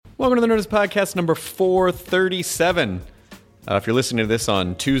Welcome to the Nerdist Podcast number 437. If you're listening to this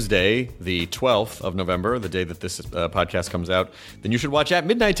on Tuesday, the 12th of November, the day that this podcast comes out, then you should watch At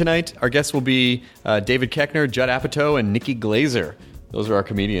Midnight tonight. Our guests will be David Koechner, Judd Apatow, and Nikki Glazer. Those are our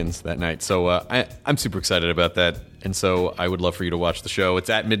comedians that night. So I'm super excited about that. And so I would love for you to watch the show.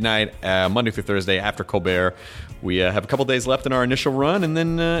 It's at midnight, Monday through Thursday after Colbert. We have a couple days left in our initial run, and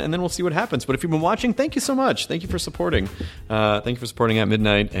then we'll see what happens. But if you've been watching, thank you so much. Thank you for supporting. Thank you for supporting At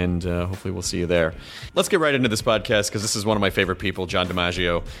Midnight, and hopefully we'll see you there. Let's get right into this podcast, because this is one of my favorite people, John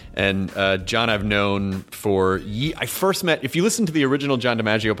DiMaggio. And John I've known for I first met, if you listen to the original John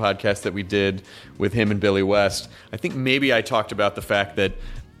DiMaggio podcast that we did with him and Billy West, I think maybe I talked about the fact that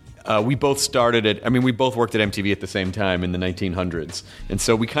we both we both worked at MTV at the same time in the 1900s. And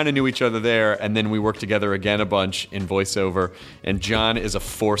so we kind of knew each other there, and then we worked together again a bunch in voiceover. And John is a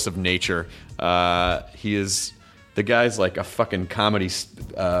force of nature. The guy's like a fucking comedy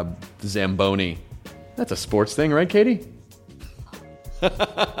Zamboni. That's a sports thing, right, Katie?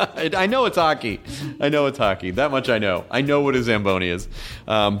 I know it's hockey. That much I know. I know what a Zamboni is.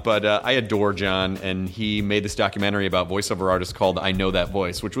 But I adore John, and he made this documentary about voiceover artists called I Know That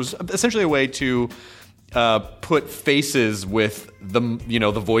Voice, which was essentially a way to put faces with the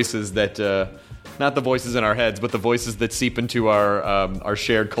voices that not the voices in our heads, but the voices that seep into our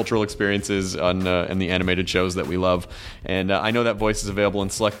shared cultural experiences in the animated shows that we love. And I Know That Voice is available in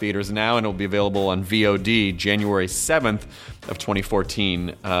select theaters now, and it will be available on VOD January 7th of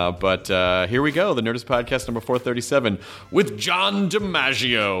 2014. But here we go, the Nerdist Podcast number 437 with John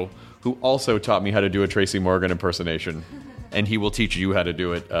DiMaggio, who also taught me how to do a Tracy Morgan impersonation. And he will teach you how to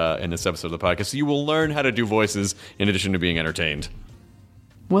do it in this episode of the podcast. So you will learn how to do voices in addition to being entertained.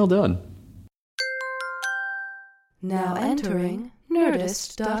 Well done. Now entering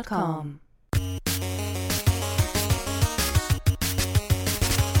Nerdist.com.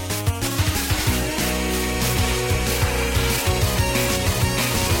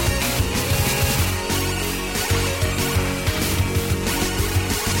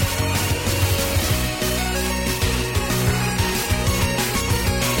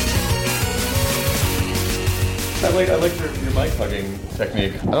 I like your mic hugging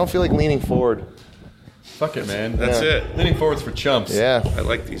technique. I don't feel like leaning forward. Fuck it, man. That's it. Leaning forward's for chumps. Yeah. I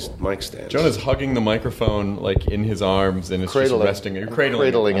like these mic stands. Jonah's hugging the microphone like in his arms, and it's just resting. You're cradling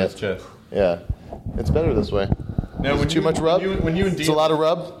it on his chest. Yeah. It's better this way. Now, when too much rub? When you and Dee, it's a lot of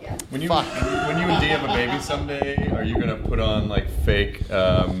rub? When you and Dee have a baby someday, are you gonna put on like fake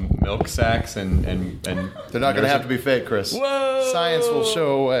milk sacks and They're not gonna have to be fake, Chris. Whoa! Science will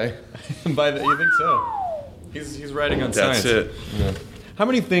show away. You think so? He's writing on science. That's it. Yeah. How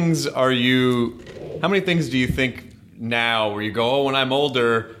many things do you think now where you go, oh, when I'm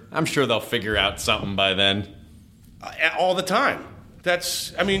older, I'm sure they'll figure out something by then? All the time.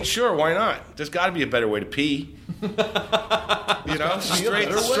 Sure, why not? There's got to be a better way to pee.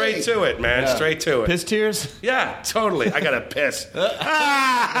 Straight to it, man. Yeah. Straight to it. Piss tears? Yeah, totally. I got to piss.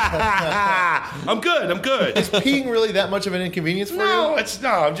 I'm good. Is peeing really that much of an inconvenience for you? No,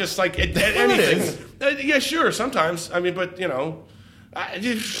 I'm just like, anything. Yeah, sure, sometimes. But,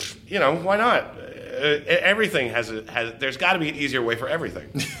 why not? Everything has there's got to be an easier way for everything.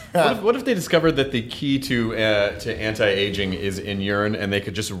 What if they discovered that the key to anti-aging is in urine, and they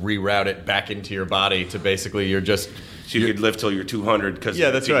could just reroute it back into your body to basically you could live till you're 200?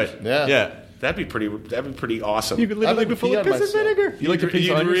 Yeah, that's right. Yeah. That'd be pretty awesome. You could literally be full of piss and vinegar. You like to pee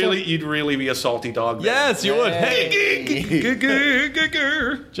on yourself? You'd really be a salty dog. Man. Yes, you would. Hey,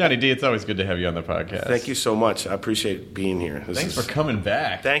 Johnny D, it's always good to have you on the podcast. Thank you so much. I appreciate being here. Thanks for coming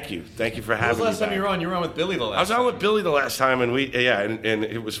back. Thank you for having me. When was the last time you were on? You were on with Billy the last time. I was on with Billy the last time, and and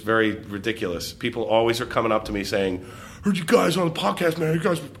it was very ridiculous. People always are coming up to me saying, "Heard you guys on the podcast, man. You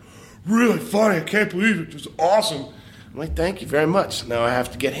guys were really funny. I can't believe it. It was awesome." I'm like, thank you very much. Now I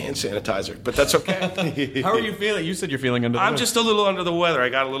have to get hand sanitizer, but that's okay. How are you feeling? You said you're feeling under the weather. I'm just a little under the weather. I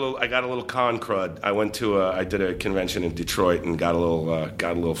got a little con crud. I did a convention in Detroit and got a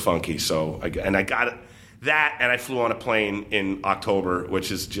little funky. So I got it. That, and I flew on a plane in October,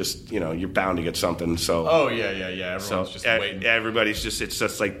 which is just, you're bound to get something. So yeah. Everyone's just waiting. Everybody's it's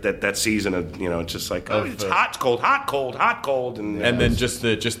just like that season of, it's just like, it's hot, cold, and then just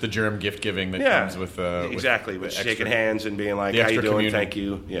the germ gift giving that comes with exactly with shaking hands and being like, how you doing? Communion. Thank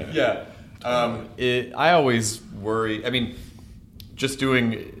you. Yeah. I always worry. Just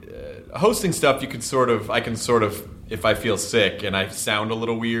doing hosting stuff, I can sort of, if I feel sick and I sound a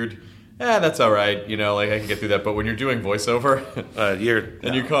little weird. that's all right. You know, like I can get through that. But when you're doing voiceover,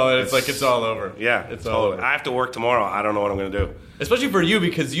 you call it, it's like it's all over. Yeah, it's all over. I have to work tomorrow. I don't know what I'm going to do. Especially for you,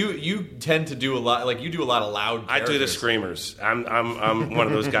 because you tend to do a lot. Like you do a lot of loud characters. I do the screamers. I'm one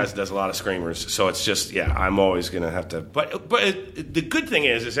of those guys that does a lot of screamers. So it's just I'm always going to have to. But the good thing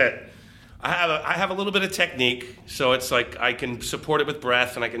is that I have a little bit of technique. So it's like I can support it with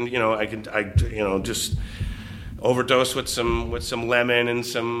breath, and I can just overdose with some lemon and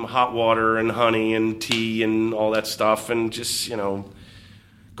some hot water and honey and tea and all that stuff, and just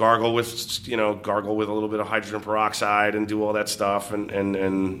gargle with a little bit of hydrogen peroxide and do all that stuff, and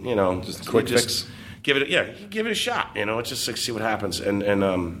just quick fix. Give it a shot. It's just like see what happens.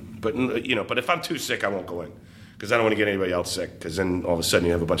 But if I'm too sick, I won't go in because I don't want to get anybody else sick. Because then all of a sudden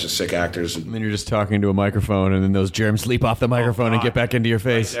you have a bunch of sick actors, and then you're just talking to a microphone, and then those germs leap off the microphone and get back into your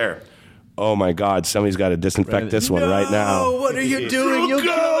face. Right there. Oh my God! Somebody's got to disinfect this one right now. What are you doing?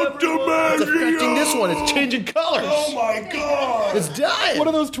 It's affecting this one. It's changing colors. Oh my God! It's dying. What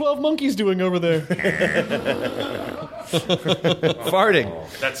are those 12 monkeys doing over there? Farting.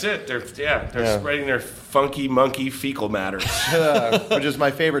 That's it. They're spreading their funky monkey fecal matter. Which is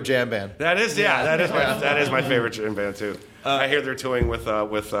my favorite jam band. That is my favorite jam band too. I hear they're touring with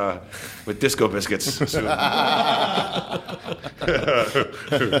Disco Biscuits soon.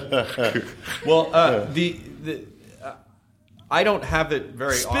 Well, I don't have it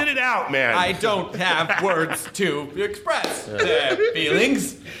very often. Spit it out, man. I don't have words to express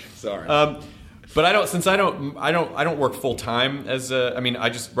feelings. Sorry. But I don't work full time as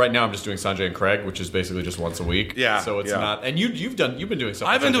right now I'm just doing Sanjay and Craig, which is basically just once a week. Yeah. So it's not. And you've been doing stuff.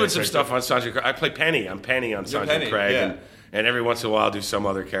 I've been doing some stuff on Sanjay and Craig. I play Penny. I'm Penny on Sanjay and Craig, yeah. and every once in a while I'll do some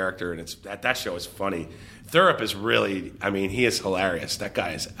other character, and it's that show is funny. Thurup is really, he is hilarious. That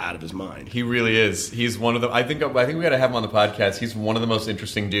guy is out of his mind. He really is. He's one of the. I think we got to have him on the podcast. He's one of the most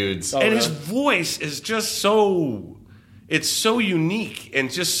interesting dudes. And his voice is just so unique and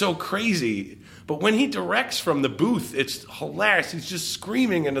just so crazy. But when he directs from the booth, it's hilarious. He's just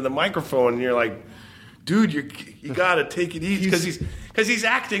screaming into the microphone, and you're like, dude, you got to take it easy because he's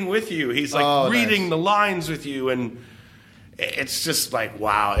acting with you. He's like reading the lines with you, and it's just like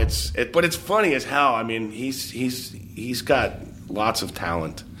wow. But it's funny as hell. He's got lots of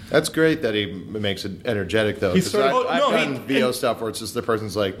talent. That's great that he makes it energetic though. I've done VO stuff where it's just the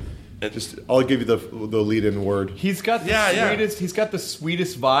person's like, I'll give you the lead-in word. He's got the sweetest. He's got the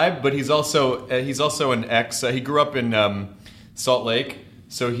sweetest vibe, but he's also an ex. He grew up in Salt Lake,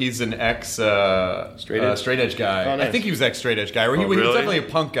 so he's an ex straight edge guy. Oh, nice. I think he was ex straight edge guy. Or he was definitely a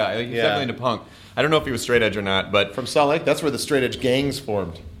punk guy. He's definitely into punk. I don't know if he was straight edge or not, but from Salt Lake, that's where the straight edge gangs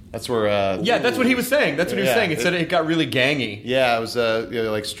formed. That's where. That's what he was saying. That's what he was saying. He said it got really gangy. Yeah, it was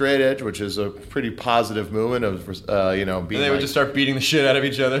like straight edge, which is a pretty positive movement of being. And they would just start beating the shit out of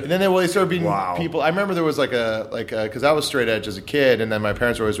each other. And then they started beating people. I remember there was because I was straight edge as a kid, and then my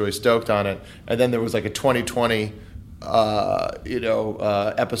parents were always really stoked on it. And then there was like a 2020.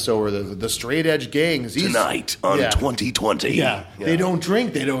 Episode where the straight edge gangs tonight on 2020. Yeah, they don't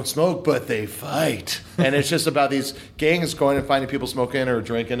drink, they don't smoke, but they fight, and it's just about these gangs going and finding people smoking or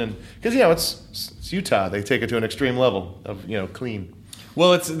drinking, and because it's Utah, they take it to an extreme level of clean.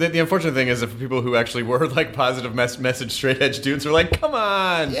 Well, it's the unfortunate thing is that for people who actually were like positive message straight edge dudes are like, come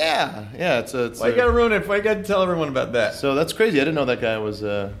on, yeah, it's why you gotta ruin it? Why you gotta tell everyone about that? So that's crazy. I didn't know that guy was.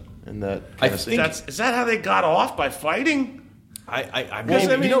 In that kind of scene. Is that how they got off by fighting?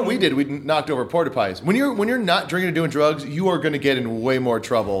 We did. We knocked over porta pies. When you're not drinking or doing drugs, you are going to get in way more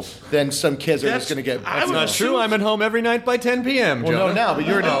trouble than some kids are just going to get. That's not true. I'm at home every night by 10 p.m. Well, Jonah. no, now, but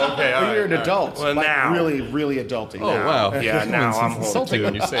you're an adult. Well, now, really, really adulting. Oh, wow. Yeah, now I'm home. Insulting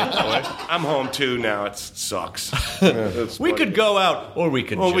when you say it that way. I'm home too now. It sucks. We could go out, or we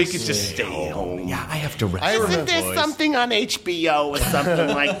could. just stay home. Yeah, I have to rest. Isn't there something on HBO or something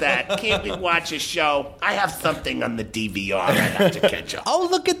like that? Can't we watch a show? I have something on the DVR. I have to catch up. Oh,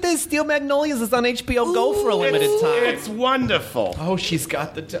 look at this. Steel Magnolias is on HBO Go for a limited time. It's wonderful. Oh, she's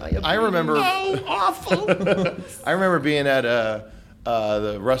got the diabetes. I remember. Oh, awful. I remember being at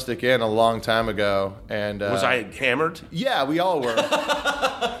the Rustic Inn a long time ago, and was I hammered? Yeah, we all were.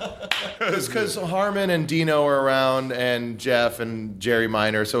 It's because Harmon and Dino were around, and Jeff and Jerry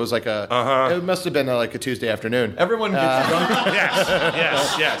Minor. So it was like it must have been like a Tuesday afternoon. Everyone gets drunker.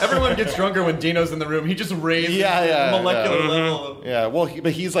 Yes. Everyone gets drunker when Dino's in the room. He just raises the molecular level. Yeah, well,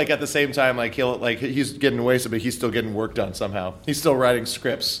 but he's like at the same time, he's getting wasted, but he's still getting work done somehow. He's still writing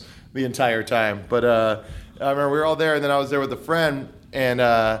scripts the entire time. But I remember we were all there, and then I was there with a friend, and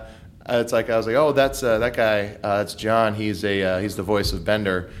it's like I was like, oh, that's that guy. It's John. He's the voice of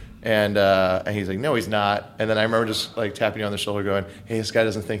Bender. And he's like, no, he's not. And then I remember just like tapping you on the shoulder going, hey, this guy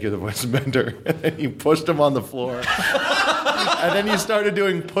doesn't think you're the voice of Bender. And then you pushed him on the floor. And then you started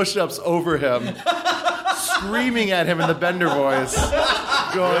doing push-ups over him, screaming at him in the Bender voice,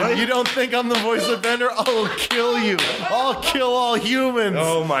 going, you don't think I'm the voice of Bender? I'll kill you. I'll kill all humans.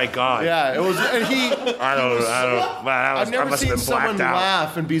 Oh my God. Yeah, it was, and I don't know. I've never seen someone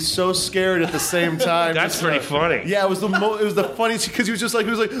laugh and be so scared at the same time. That's pretty funny. Yeah, it was the funniest because he was like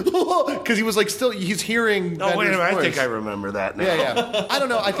because he was like still he's hearing. Oh wait a minute, voice. I think I remember that now. Yeah. I don't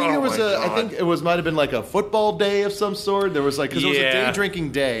know. I think I think it might have been like a football day of some sort. There was like because it was a day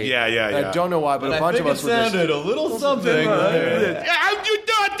drinking day. Yeah. I don't know why, but a bunch of us were just sounded a little something. You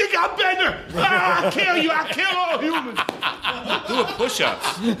don't think I'm Bender? I'll kill you. I'll kill all humans. Doing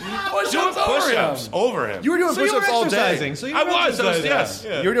push-ups. Push-ups over him. You were doing push-ups all day. So I was. Yes.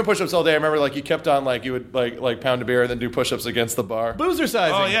 You were doing push-ups all day. I remember like you kept on like you would like pound a beer and then do push-ups against the bar. Boozer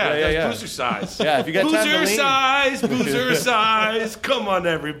sizing. Oh yeah. Yeah. Boozer size. Yeah, if you got time to lean. Boozer size. Come on,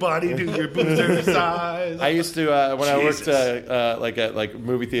 everybody, do your boozer size. I used to when I worked like at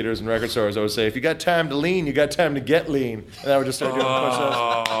movie theaters and record stores. I would say, if you got time to lean, you got time to get lean, and I would just start doing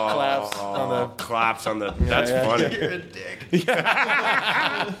push-ups, claps on the. That's funny. You're a dick.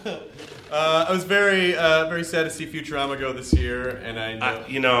 I was very sad to see Futurama go this year, and I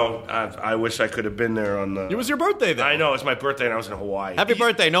know. I wish I could have been there on the. It was your birthday, though. I know, it's my birthday, and I was in Hawaii. Happy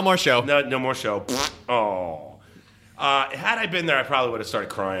birthday! No more show. No more show. Oh. Had I been there, I probably would have started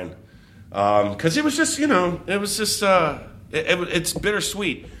crying. Because it was just, it's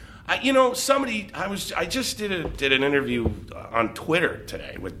bittersweet. I just did an interview on Twitter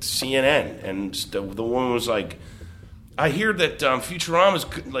today with CNN, and the woman was like, I hear that Futurama's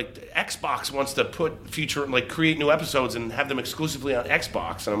like Xbox wants to create new episodes and have them exclusively on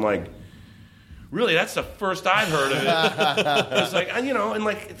Xbox, and I'm like, really? That's the first I've heard of it. It's like, and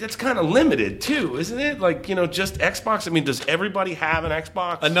like it's kind of limited too, isn't it? Like, just Xbox. I mean, does everybody have an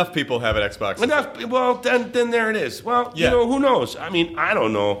Xbox? Enough people have an Xbox. Enough. Well, then there it is. Well, who knows? I mean, I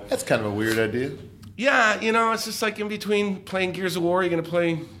don't know. That's kind of a weird idea. Yeah, it's just like in between playing Gears of War, you're gonna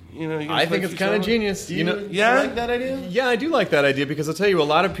play. I think it's kind of genius. Do you like that idea? Yeah, I do like that idea because I'll tell you, a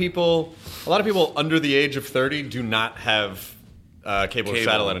lot of people under the age of 30 do not have cable or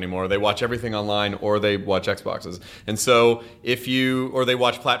satellite anymore. They watch everything online, or they watch Xboxes. And so or they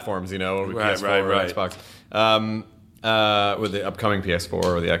watch platforms, PS4 or Xbox. With the upcoming PS4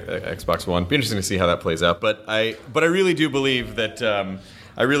 or the Xbox One. Be interesting to see how that plays out. But I really do believe that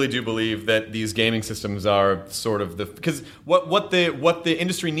these gaming systems are sort of because what the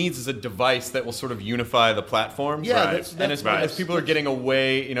industry needs is a device that will sort of unify the platforms. Yeah, right. As people are getting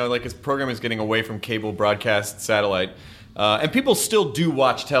away, like as programming is getting away from cable, broadcast, satellite. And people still do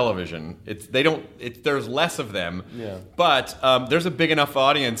watch television. There's less of them. Yeah. But there's a big enough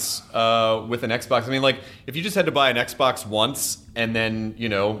audience with an Xbox. I mean, like if you just had to buy an Xbox once, and then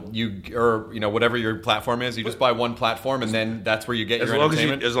whatever your platform is, you just buy one platform, and then that's where you get your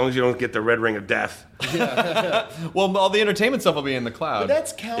entertainment. As long as you don't get the red ring of death. Yeah. Well, all the entertainment stuff will be in the cloud. But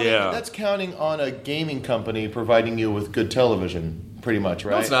that's counting. Yeah. That's counting on a gaming company providing you with good television. Pretty much,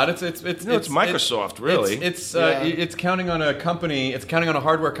 right? No, it's not. It's Microsoft, really. It's counting on a company. It's counting on a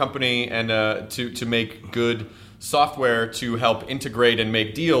hardware company and to make good software to help integrate and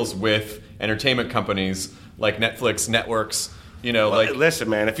make deals with entertainment companies like Netflix, networks. Listen,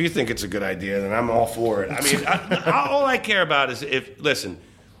 man. If you think it's a good idea, then I'm all for it. I mean, all I care about is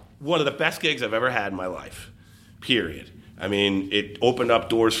one of the best gigs I've ever had in my life. Period. I mean, it opened up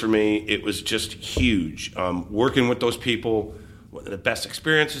doors for me. It was just huge. Working with those people. One of the best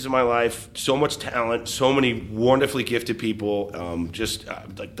experiences of my life. So much talent, so many wonderfully gifted people.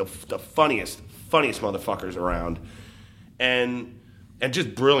 Like the funniest motherfuckers around, and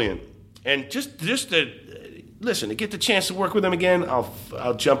just brilliant. And just to listen, to get the chance to work with them again,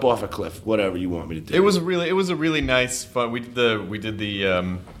 I'll jump off a cliff. Whatever you want me to do. It was a really nice fun. We did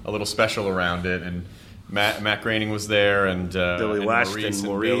a little special around it, and Matt Groening was there, and Billy West and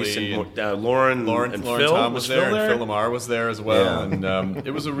Maurice and Lauren and Phil Tom was there, and Phil Lamar was there as well, and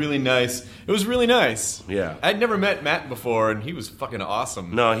it was really nice. Yeah, I'd never met Matt before, and he was fucking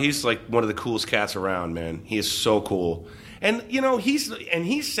awesome. No, he's like one of the coolest cats around, man. He is so cool, and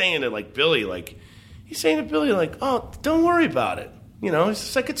he's saying it like Billy, oh, don't worry about it. It's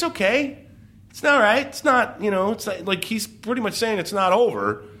just like it's okay, it's all right, it's not, it's like he's pretty much saying it's not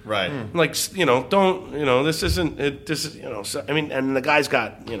over. Right. Like, don't, this isn't, this is, so, I mean, and the guy's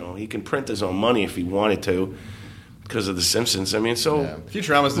got, he can print his own money if he wanted to because of The Simpsons. I mean, so. Yeah.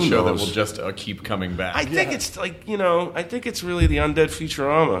 Futurama's the show that will just keep coming back. I think it's like, I think it's really the undead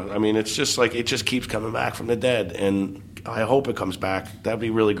Futurama. I mean, it's just like, it just keeps coming back from the dead. And I hope it comes back. That'd be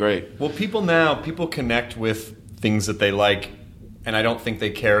really great. Well, people connect with things that they like, and I don't think they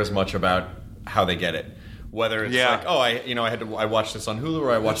care as much about how they get it. Whether it's like, oh, I watched this on Hulu,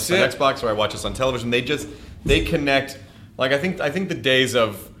 or I watched this on Xbox, or I watched this on television. They connect. Like I think the days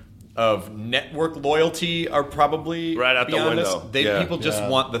of network loyalty are probably right out the window. People just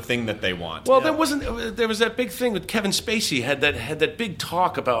want the thing that they want. Well, there was that big thing with Kevin Spacey had that big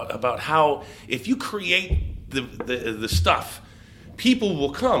talk about how if you create the stuff, people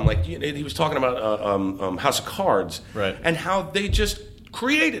will come. Like he was talking about House of Cards, right? And how they just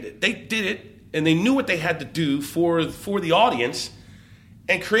created it. They did it, and they knew what they had to do for the audience,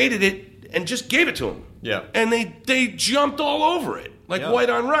 and created it, and just gave it to them. Yeah, and they jumped all over it. Like white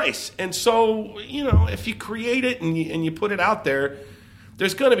on rice. And so, if you create it and you put it out there,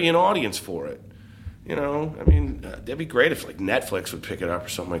 there's going to be an audience for it. I mean, that'd be great if like Netflix would pick it up or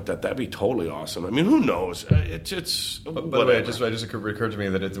something like that. That'd be totally awesome. I mean, who knows? It's By the way, it just occurred to me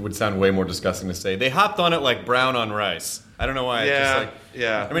that it would sound way more disgusting to say they hopped on it like brown on rice. I don't know why.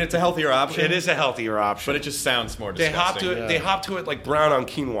 Yeah. I mean, it's a healthier option. It is a healthier option, but it just sounds more disgusting. They hop to it like brown on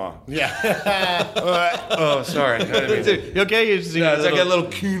quinoa. Yeah. Oh, sorry. You okay? It's like a little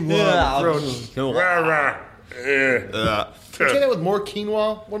quinoa. Try that with more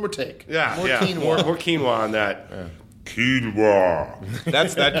quinoa. One more take. Yeah, more quinoa. More quinoa on that. Yeah. Quinoa.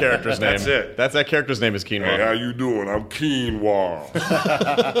 That's that character's name. That's it. That character's name is Quinoa. Hey, how you doing? I'm Quinoa.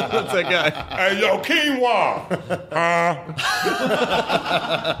 That's that guy. Hey, yo, Quinoa.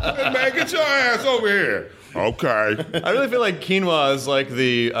 Hey, man, get your ass over here. Okay. I really feel like Quinoa is like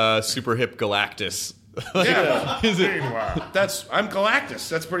the super hip Galactus. Is it? I'm Galactus.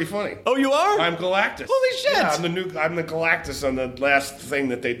 That's pretty funny. Oh, you are? I'm Galactus. Holy shit! Yeah, I'm the Galactus on the last thing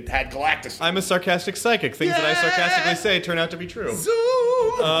that they had Galactus. I'm a sarcastic psychic. Things that I sarcastically say turn out to be true.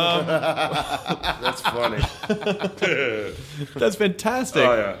 Zoom. That's funny. That's fantastic.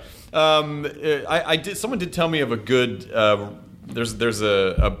 Oh yeah. Someone did tell me of a good. There's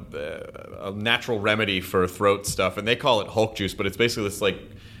a natural remedy for throat stuff, and they call it Hulk juice, but it's basically this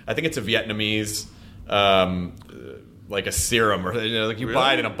I think it's a Vietnamese. Like a serum, or like you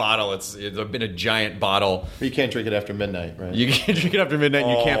buy it in a bottle. It's in a giant bottle. But you can't drink it after midnight, right? You can't drink it after midnight.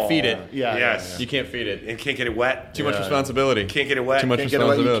 And you can't feed it. Yes. You can't feed it. And can't get it wet. Too much responsibility. Can't get it wet. Too much Can't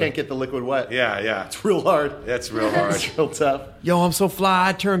responsibility. get it wet. You can't get the liquid wet. Yeah. It's real hard. That's real hard. It's real tough. Yo, I'm so fly.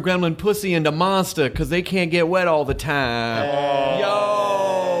 I turn gremlin pussy into monster because they can't get wet all the time. Yo.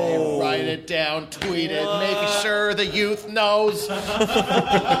 Write it down, tweet it, make sure the youth knows. Wow.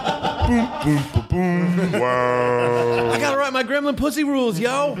 I gotta write my gremlin pussy rules,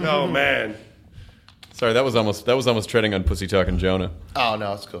 yo. Oh man. Sorry, that was almost treading on Pussy Talking Jonah. Oh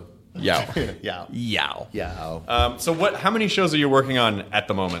no, it's cool. Yow. Yow. Yow. Yow. So how many shows are you working on at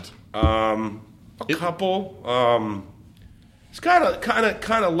the moment? A couple. It's kind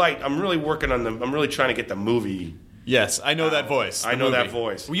of light. I'm really working on I'm really trying to get the movie. Yes, I know that voice. I know that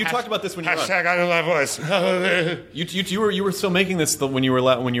voice. Well, you talked about this when you were on. Hashtag I know that voice. You were still making this when you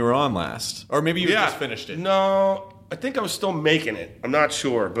were on last, or maybe you just finished it. No, I think I was still making it. I'm not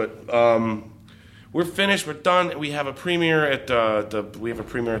sure, but we're finished. We're done. We have a premiere at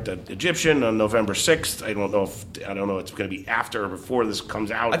the Egyptian on November 6th. I don't know if it's going to be after or before this comes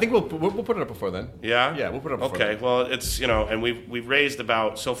out. I think we'll put it up before then. Yeah, we'll put it up before then. Okay, well, it's and we've raised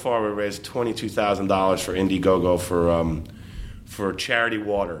so far we've raised $22,000 for Indiegogo for charity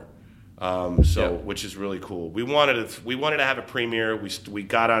water. Which is really cool. We wanted to have a premiere. We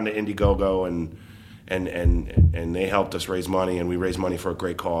got onto Indiegogo and they helped us raise money, and we raised money for a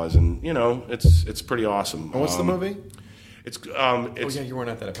great cause, and it's pretty awesome. And what's the movie? It's you weren't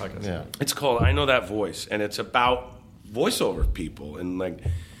at that podcast. Yeah. It's called I Know That Voice, and it's about voiceover people, and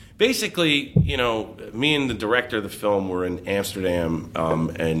basically, me and the director of the film were in Amsterdam,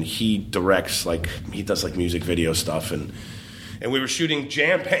 and he directs he does music video stuff, and we were shooting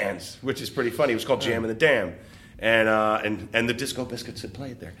jam bands, which is pretty funny. It was called Jam in the Dam. And the Disco Biscuits had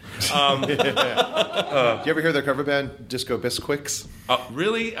played there. Do you ever hear their cover band, Disco Bisquicks?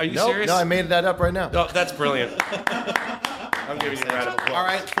 Really? Are you Nope, serious? No, I made that up right now. Oh, that's brilliant. I'm giving you a round of applause. All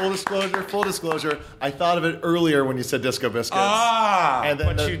right, full disclosure. I thought of it earlier when you said Disco Biscuits. And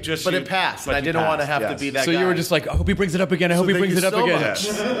then but it passed, and I didn't want to have to be that guy. So you were just like, I hope he brings it up again. I hope he brings it up again. Much.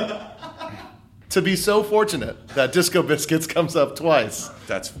 To be so fortunate that Disco Biscuits comes up twice.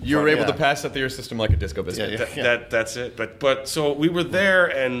 You were able to pass that through your system like a Disco Biscuit. That's it. But so we were there,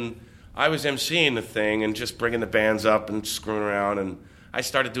 and I was emceeing the thing and just bringing the bands up and screwing around, and I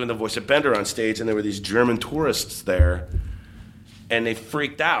started doing the voice of Bender on stage, and there were these German tourists there, and they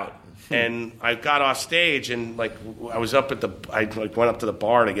freaked out. And I got off stage, and like I was up at I went up to the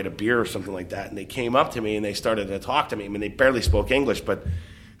bar to get a beer or something like that, and they came up to me and they started to talk to me. I mean, they barely spoke English, but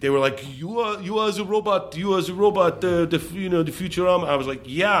they were like, "You are the robot. You are the robot. The Futurama." I was like,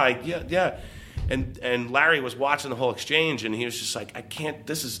 "Yeah." And Larry was watching the whole exchange, and he was just like, "I can't.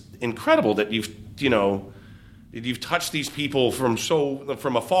 This is incredible that you've touched these people from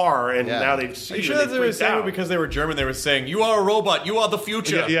afar, and now they see." Are you sure that they were saying it because they were German? They were saying, "You are a robot. You are the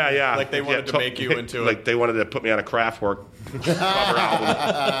future." Yeah. Like they wanted to make you into like they wanted to put me on a Kraftwerk cover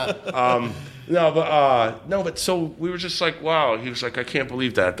album. But so we were just like, wow. He was like, "I can't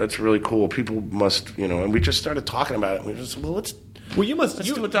believe that. That's really cool. People must, and we just started talking about it. And we were just, let's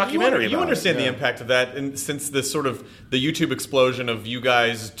do a documentary. You understand the impact of that, and since the sort of the YouTube explosion of you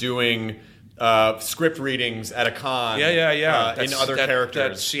guys doing script readings at a con, in other characters.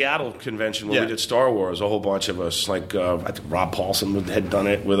 That Seattle convention where we did Star Wars, a whole bunch of us, like I think Rob Paulson had done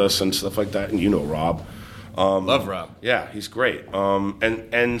it with us and stuff like that, and Rob. Love Rob. Yeah, he's great.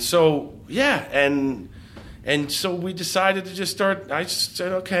 And so we decided to just start. I just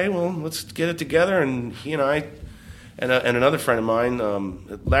said, okay, well, let's get it together, and he and I. And another friend of mine,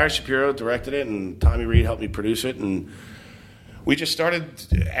 Larry Shapiro, directed it, and Tommy Reed helped me produce it. And we just started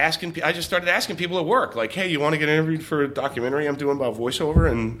asking. I just started asking people at work, like, "Hey, you want to get interviewed for a documentary I'm doing about voiceover?"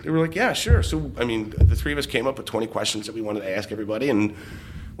 And they were like, "Yeah, sure." So, I mean, the three of us came up with 20 questions that we wanted to ask everybody, and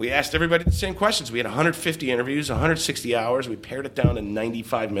we asked everybody the same questions. We had 150 interviews, 160 hours. We pared it down to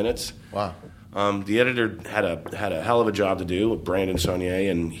 95 minutes. Wow. The editor had a hell of a job to do with Brandon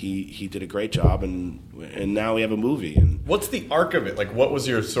Saunier, and he did a great job, and now we have a movie. And what's the arc of it? Like, what was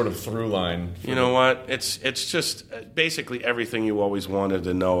your sort of through line? You know what? It's just basically everything you always wanted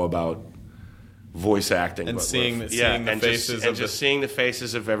to know about voice acting, and seeing the faces, seeing the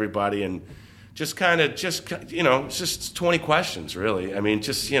faces of everybody, and just it's just 20 questions, really. I mean,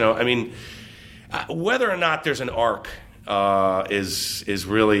 whether or not there's an arc is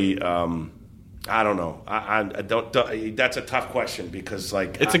really. I don't know. I don't. That's a tough question because,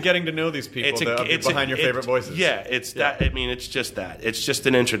 like, it's a getting to know these people. It's behind your favorite voices. Yeah, it's that. I mean, it's just that. It's just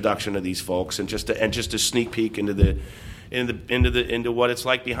an introduction to these folks, and just a sneak peek into what it's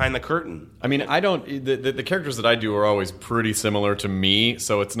like behind the curtain. I mean, I don't. The characters that I do are always pretty similar to me,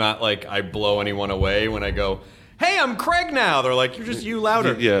 so it's not like I blow anyone away when I go, "Hey, I'm Craig now." They're like, "You're just you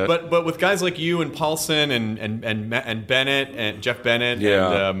louder." Yeah. But with guys like you and Paulson and Bennett and Jeff Bennett,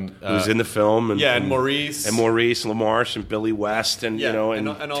 and who's in the film, and Maurice LaMarche and Billy West, and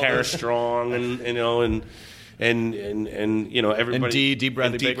and Tara Strong, and everybody, D.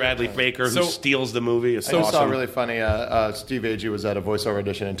 Bradley Baker, who steals the movie. It's awesome. I saw really funny. Steve Agee was at a voiceover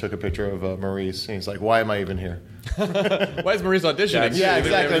audition and took a picture of Maurice, and he's like, "Why am I even here?" Why is Maurice auditioning? Yeah,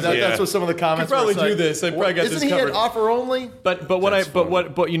 exactly. That's what some of the comments. Could probably were. do this. I probably got this covered. Isn't he an offer only? But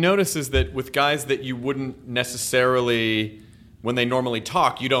what you notice is that with guys that you wouldn't necessarily, when they normally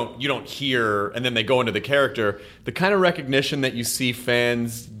talk, you don't hear, and then they go into the character. The kind of recognition that you see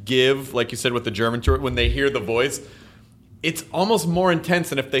fans give, like you said with the German tour, when they hear the voice, it's almost more intense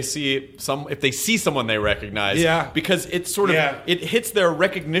than if they see someone they recognize. Yeah. Because it's sort of it hits their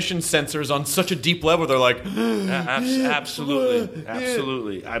recognition sensors on such a deep level. They're like, absolutely.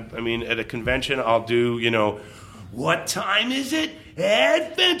 I mean, at a convention, I'll do what time is it?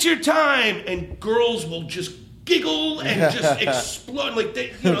 Adventure time, and girls will just giggle and just explode like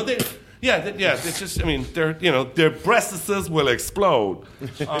they. It's just. I mean, their breasts will explode.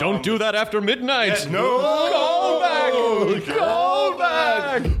 Don't do that after midnight. No. Call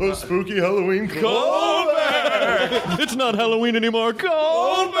back. Oh, spooky Halloween. Call back. It's not Halloween anymore.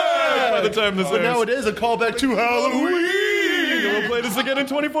 Call back. By the time this airs. Now it is a callback to Halloween. We'll play this again in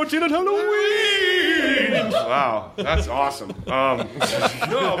 2014 at Halloween. Wow, that's awesome. But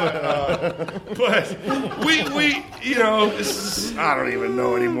we I don't even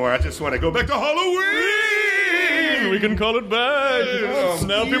know anymore. I just want to go back to Halloween. We can call it back.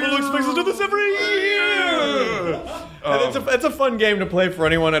 Now people expect us to do this every year. It's a fun game to play for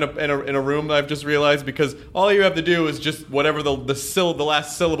anyone in a room. I've just realized, because all you have to do is just whatever the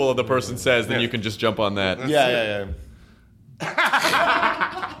last syllable of the person says, then you can just jump on that. Yeah.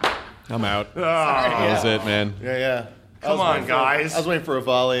 I'm out. That was it, man. Yeah. Come on, guys. I was waiting for a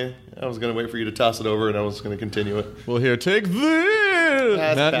volley. I was going to wait for you to toss it over, and I was going to continue it. Well, here, take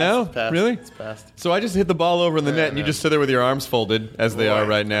this. Not now? Passed. Really? It's passed. So I just hit the ball over in the net, and you just sit there with your arms folded, as they are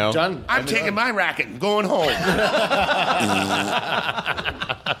right now. John, I'm taking my racket and going home.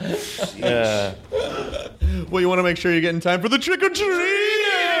 Yeah. Well, you want to make sure you get in time for the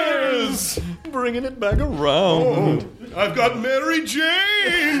trick-or-treaters! Bringing it back around. I've got Mary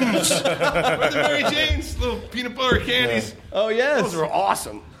Jane's. Where are the Mary Jane's? Little peanut butter candies. Oh, yes. Those were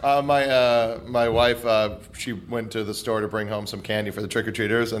awesome. My wife, she went to the store to bring home some candy for the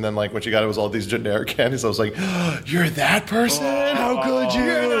trick-or-treaters, and then, like, when she got it was all these generic candies. I was like, you're that person? How could you?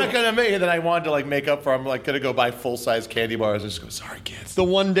 You're not going to make it. And then I wanted to, like, make up for it. I'm, like, going to go buy full-size candy bars and just go, sorry, kids. The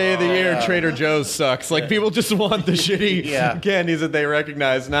one day of the year Trader Joe's sucks. Like, people just want the shitty candies that they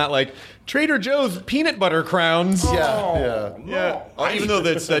recognize, not like Trader Joe's peanut butter crowns. Yeah. Even though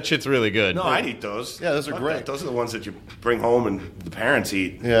that shit's really good. No, I'd eat those. Yeah, those are great. Those are the ones that you bring home and the parents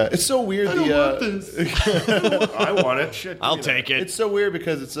eat. Yeah, it's so weird. I want this. I want it. Shit, I'll take it. It's so weird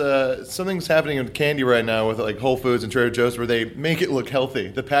because it's something's happening in candy right now with like Whole Foods and Trader Joe's where they make it look healthy.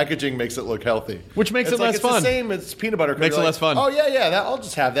 The packaging makes it look healthy, which makes it less it's fun. It's the same as peanut butter. Makes it less fun. Oh yeah. I'll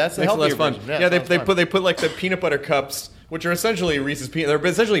just have that. It's the makes it less healthier fun. version. Yeah, they put like the peanut butter cups, which are essentially Reese's peanut. They're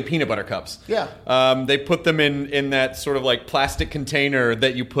essentially peanut butter cups. Yeah. They put them in that sort of like plastic container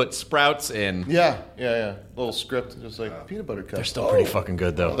that you put Sprouts in. Yeah. Little script, just like peanut butter cups. They're still pretty fucking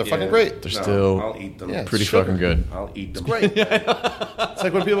good though. They're fucking great. They're still I'll eat them. Yeah, pretty sugar. fucking good. I'll eat them. Great. It's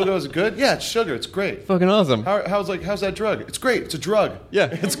like when people go, "Is it good?" Yeah, it's sugar. It's great. Fucking awesome. How's that drug? It's great. It's a drug. Yeah.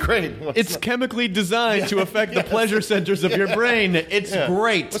 It's great. It's chemically designed to affect the pleasure centers of your brain. It's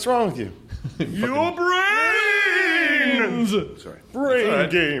great. What's wrong with you? Your brains. Sorry. Brain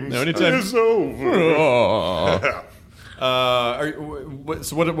games. No, anytime. It's over.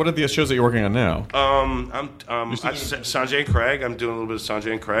 So what are the shows that you're working on now? I'm Sanjay and Craig. I'm doing a little bit of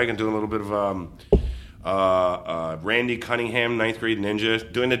Sanjay and Craig. I'm doing a little bit of Randy Cunningham, 9th Grade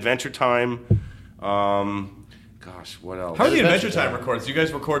Ninja. Doing Adventure Time. Gosh, what else? How are the Adventure Time records? Do you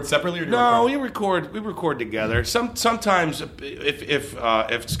guys record separately or do you No, we record together. Sometimes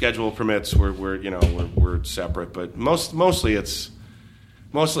if schedule permits, we're separate. But mostly it's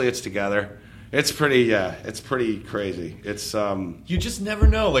together. It's pretty crazy. It's You just never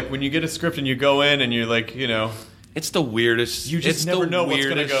know. Like when you get a script and you go in and you're like, it's the weirdest. You just never know what's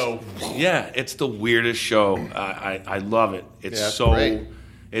gonna go. Yeah, it's the weirdest show. I love it. It's great.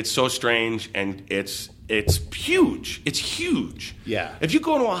 It's so strange and it's huge. It's huge. Yeah. If you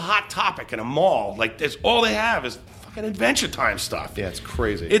go to a Hot Topic in a mall, like there's all they have is fucking Adventure Time stuff. Yeah, it's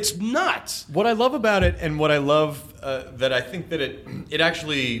crazy. It's nuts. What I love about it, and what I love that I think that it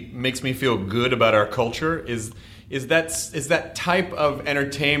actually makes me feel good about our culture is that type of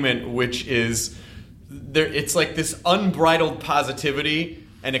entertainment which is there. It's like this unbridled positivity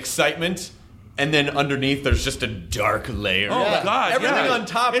and excitement. And then underneath, there's just a dark layer. Oh God! Everything on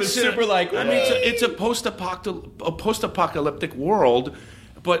top is super like. I mean, it's a post-apocalyptic world,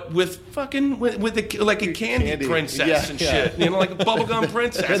 but with like a candy princess and shit. Like a bubblegum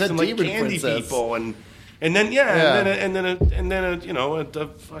princess and like candy princess. People and then a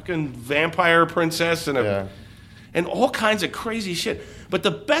fucking vampire princess and all kinds of crazy shit. But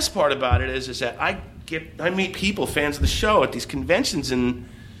the best part about it is that I meet people, fans of the show, at these conventions and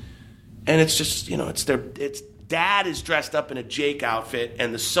it's just, it's dad is dressed up in a Jake outfit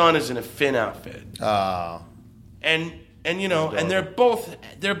and the son is in a Finn outfit. Oh. And they're both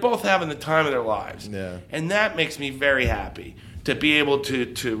having the time of their lives. Yeah. And that makes me very happy to be able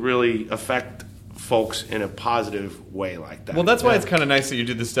to really affect folks in a positive way like that. Well, that's why it's kind of nice that you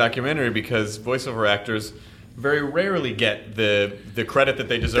did this documentary, because voiceover actors very rarely get the credit that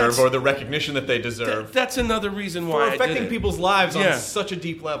they deserve or the recognition that they deserve. That's another reason why for affecting people's lives on such a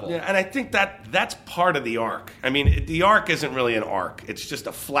deep level. Yeah, and I think that's part of the arc. I mean, the arc isn't really an arc; it's just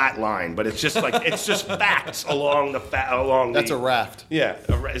a flat line. But it's just like it's just facts along the That's a raft. Yeah,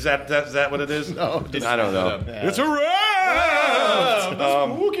 is that what it is? No, I don't know. Yeah. It's a raft.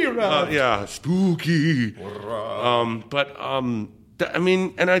 Spooky raft. Yeah, spooky. I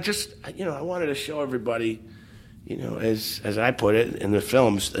mean, and I just I wanted to show everybody. As I put it in the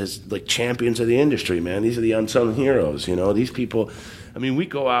films, as like champions of the industry, man. These are the unsung heroes, These people, I mean, we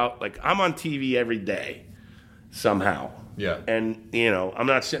go out, like, I'm on TV every day, somehow. Yeah. And, I'm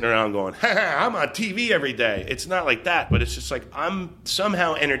not sitting around going, I'm on TV every day. It's not like that, but it's just like I'm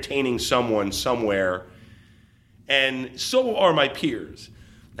somehow entertaining someone somewhere, and so are my peers.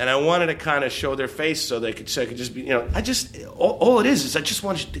 And I wanted to kind of show their face so I could just be, all it is I just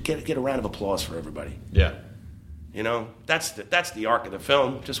wanted to get a round of applause for everybody. Yeah. That's the arc of the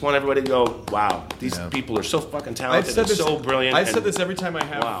film. Just want everybody to go, wow, these people are so fucking talented and so brilliant. I've said this every time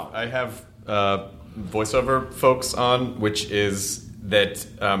I have voiceover folks on, which is that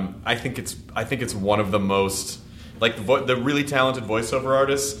I think it's one of the most, like, the really talented voiceover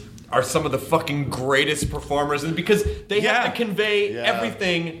artists are some of the fucking greatest performers, and because they have to convey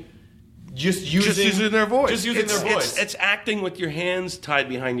everything Just using their voice. Just using their voice. It's acting with your hands tied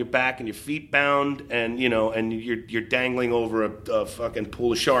behind your back and your feet bound, and and you're dangling over a fucking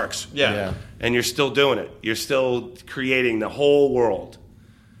pool of sharks. Yeah. And you're still doing it. You're still creating the whole world,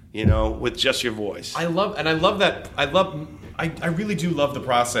 with just your voice. I love that. I really do love the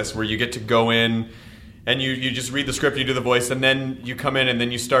process where you get to go in and you just read the script, you do the voice, and then you come in and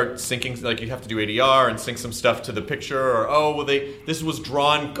then you start syncing, like you have to do ADR and sync some stuff to the picture, or this was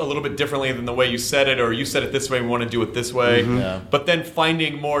drawn a little bit differently than the way you said it, or you said it this way, we want to do it this way. Mm-hmm. Yeah. But then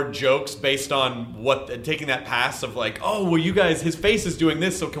finding more jokes based on taking that pass of like, oh, well, you guys, his face is doing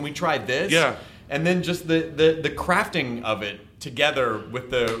this, so can we try this? Yeah. And then just the crafting of it together with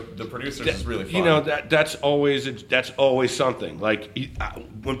the producers is really fun. That's always something. Like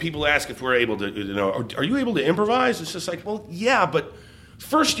when people ask if we're able to, are you able to improvise? It's just like, well, yeah, but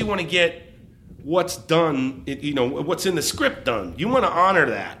first you want to get what's done, what's in the script done. You want to honor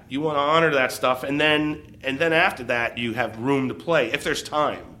that. You want to honor that stuff, and then after that you have room to play if there's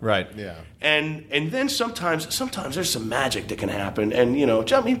time. Right. Yeah. And then sometimes there's some magic that can happen, and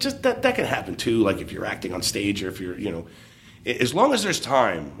just that can happen too. Like if you're acting on stage, or if you're as long as there's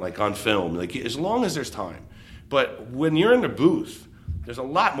time, like on film, like as long as there's time. But when you're in the booth, there's a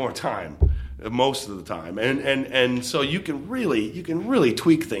lot more time most of the time, and so you can really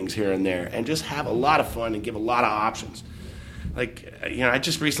tweak things here and there, and just have a lot of fun and give a lot of options. Like I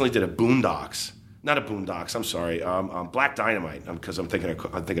just recently did a Boondocks. Not a Boondocks. I'm sorry. Black Dynamite. Because I'm thinking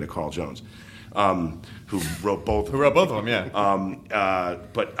of Carl Jones, who wrote both. Who wrote both of them? Yeah.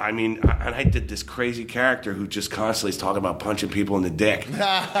 But I mean, and I did this crazy character who just constantly is talking about punching people in the dick,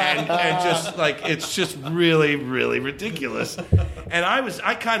 and just like it's just really, really ridiculous. And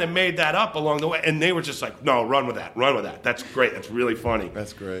I kind of made that up along the way, and they were just like, "No, run with that. That's great. That's really funny.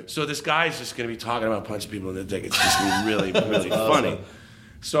 That's great." So this guy's just going to be talking about punching people in the dick. It's just gonna be really, really funny.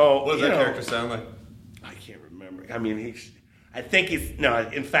 So what does that character sound like? I can't remember. I mean, I think he's I'm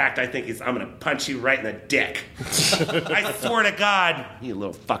going to punch you right in the dick. I swear to God, you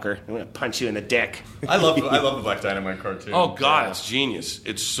little fucker, I'm going to punch you in the dick. I love the Black Dynamite cartoon. Oh God, It's genius.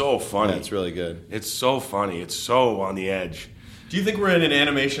 It's so funny. Yeah, it's really good. It's so funny. It's so on the edge. Do you think we're in an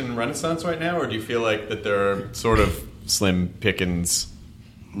animation renaissance right now, or do you feel like that there are sort of slim pickings?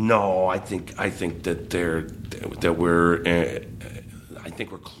 No, I think that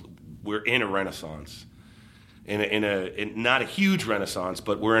we're in a renaissance. In not a huge renaissance,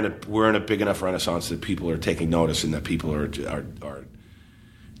 but we're in a big enough renaissance that people are taking notice and that people are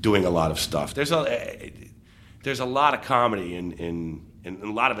doing a lot of stuff. There's a lot of comedy and a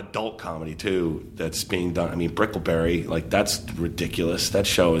lot of adult comedy too that's being done. I mean, Brickleberry, like that's ridiculous. That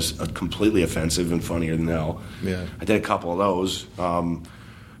show is completely offensive and funnier than hell. Yeah, I did a couple of those,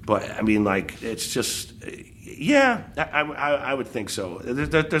 but I mean, like it's just. Yeah, I would think so.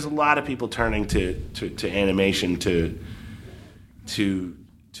 There's a lot of people turning to animation to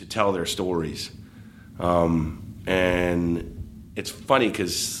tell their stories, and it's funny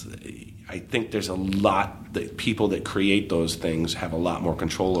because I think there's a lot that people that create those things have a lot more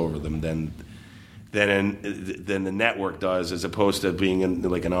control over them than the network does, as opposed to being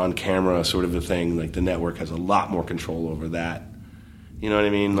like an on-camera sort of a thing. Like the network has a lot more control over that. You know what I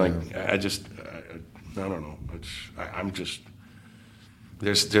mean? Like I don't know.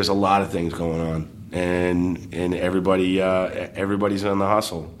 There's a lot of things going on, and everybody's on the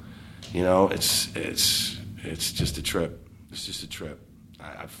hustle. It's just a trip. It's just a trip.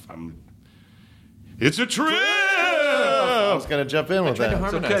 It's a trip. I was gonna jump in with that.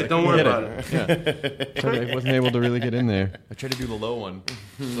 It's okay. Don't worry about it. I wasn't able to really get in there. I tried to do the low one,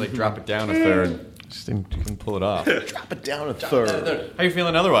 just like drop it down a third. Just couldn't pull it off. Drop it down a third. How are you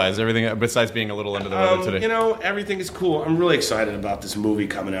feeling otherwise? Everything besides being a little under the weather today. Everything is cool. I'm really excited about this movie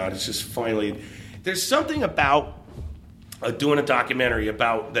coming out. It's just finally. There's something about doing a documentary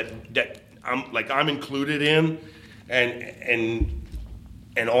about that I'm included in,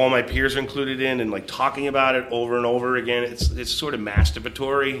 and all my peers are included in, and like talking about it over and over again. It's sort of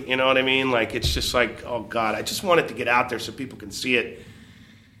masturbatory. You know what I mean? Like it's just like, oh God, I just want it to get out there so people can see it.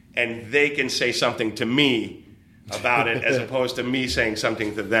 And they can say something to me about it, as opposed to me saying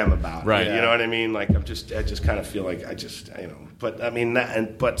something to them about it. Right. You know what I mean? Like I just kind of feel like But I mean,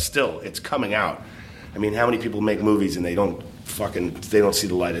 but still, it's coming out. I mean, how many people make movies and they don't see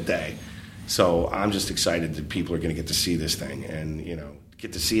the light of day? So I'm just excited that people are going to get to see this thing, and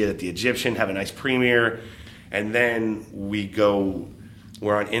get to see it at the Egyptian, have a nice premiere, and then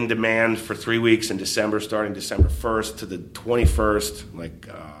we're on In Demand for 3 weeks in December, starting December 1st to the 21st,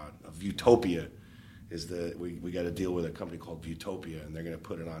 of Utopia. We got to deal with a company called Utopia, and they're going to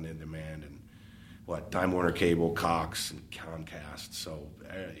put it on In Demand, and Time Warner Cable, Cox, and Comcast. So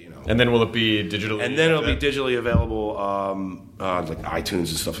And then will it be digitally? And then it'll be digitally available, like iTunes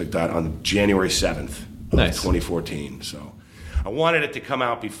and stuff like that, on January 7th, Nice. 2014. So I wanted it to come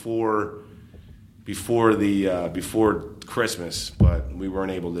out before Christmas, but we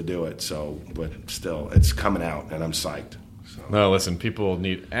weren't able to do it. So, but still, it's coming out, and I'm psyched. So. No, listen, people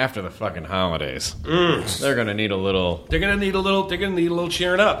need after the fucking holidays. They're gonna need a little. They're gonna need a little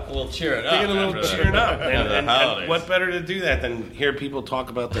cheering up. A little cheering up. They're gonna need a little cheering up. And holidays. what better to do that than hear people talk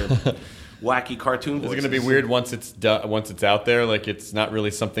about their wacky cartoon voices? It's gonna be weird once it's done. Once it's out there, like it's not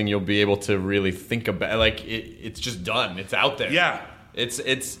really something you'll be able to really think about. Like it's just done. It's out there. Yeah. It's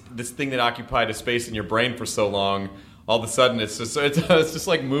this thing that occupied a space in your brain for so long. All of a sudden, it's just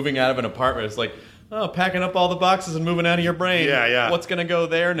like moving out of an apartment. It's like. Oh, packing up all the boxes and moving out of your brain. Yeah. What's gonna go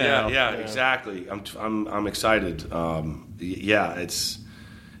there now? Yeah, exactly. I'm excited. It's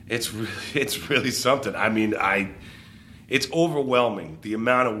really something. I mean, it's overwhelming the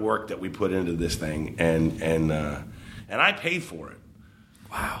amount of work that we put into this thing, and I paid for it.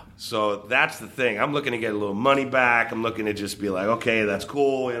 Wow. So that's the thing. I'm looking to get a little money back. I'm looking to just be like, okay, that's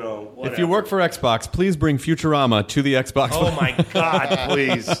cool. Whatever. If you work for Xbox, please bring Futurama to the Xbox. Oh my God,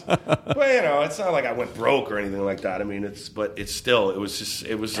 please. Well, it's not like I went broke or anything like that. I mean, it was.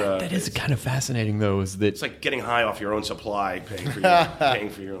 That is kind of fascinating, though. Is that It's like getting high off your own supply, paying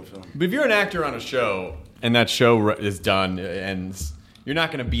for your own film. But if you're an actor on a show and that show is done and you're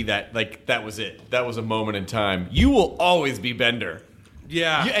not going to be that, like, that was it. That was a moment in time. You will always be Bender.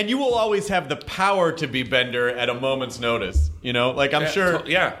 Yeah. And you will always have the power to be Bender at a moment's notice. Like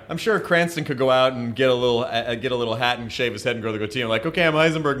I'm sure Cranston could go out and get a little hat and shave his head and grow the goatee. I'm like, okay, I'm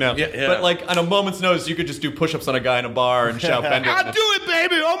Heisenberg now. Yeah. But like on a moment's notice, you could just do push-ups on a guy in a bar and shout Bender. I'll do it,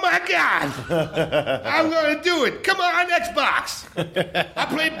 baby. Oh my God. I'm going to do it. Come on, Xbox. I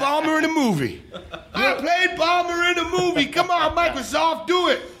played Balmer in a movie. Come on, Microsoft, do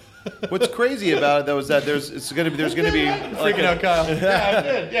it. What's crazy about it though is that there's gonna be Freaking out, Kyle. Yeah, I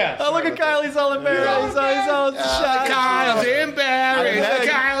did. Yeah. Oh, look at Kyle. He's all embarrassed. He's all shy. Kyle's embarrassed.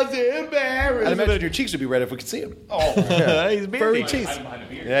 I'd imagine your cheeks would be red if we could see him. He's Furry beardy. cheeks.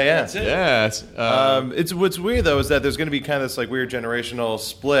 Yeah. Yes. It's what's weird though is that there's going to be kind of this like weird generational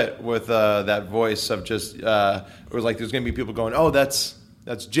split with that voice of just or like there's going to be people going, oh, that's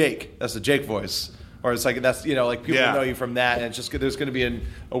Jake. That's the Jake voice. Or it's like that's like people know you from that, and it's just there's going to be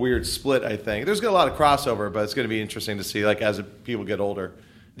a weird split. I think there's going to be a lot of crossover, but it's going to be interesting to see like as people get older.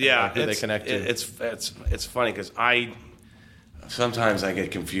 Yeah, who they connect to. It's funny because sometimes I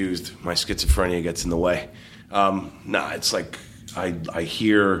get confused. My schizophrenia gets in the way. It's like I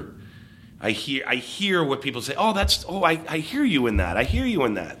hear what people say. I hear you in that. I hear you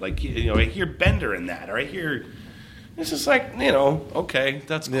in that. Like I hear Bender in that, or I hear. It's just like okay,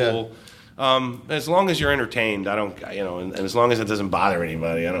 that's cool. Yeah. As long as you're entertained, I don't, and as long as it doesn't bother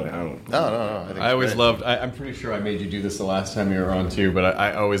anybody, I don't. No. I always loved. I'm pretty sure I made you do this the last time you were on too, but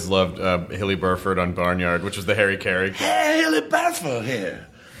I always loved Hilly Burford on Barnyard, which was the Harry Carey. Hey, Hilly Burford here.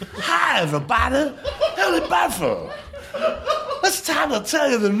 Hi, everybody. Hilly Burford. It's time to tell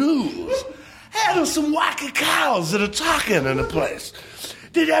you the news. Hey, there's some wacky cows that are talking in the place.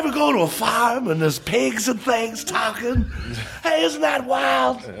 Did you ever go to a farm and there's pigs and things talking? Hey, isn't that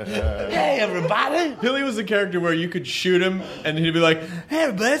wild? Hey, everybody. Hilly was the character where you could shoot him and he'd be like, "Hey,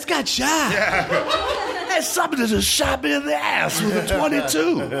 everybody, it's got shot." Hey, somebody just shot me in the ass with a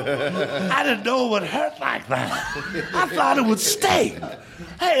 22. I didn't know it would hurt like that. I thought it would sting.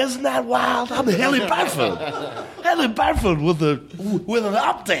 Hey, isn't that wild? I'm Hilly Burford. Hilly Burford with an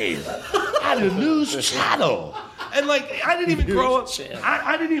update on the news channel. And like, I didn't even grow up.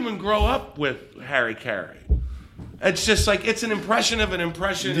 I didn't even grow up with Harry Carey. It's just like it's an impression of an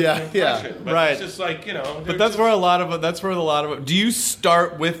impression. Yeah, of an impression. But right. It's just like But that's where a lot of it. Do you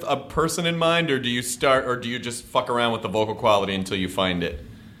start with a person in mind, or do you just fuck around with the vocal quality until you find it?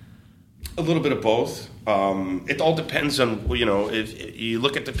 A little bit of both. It all depends on if you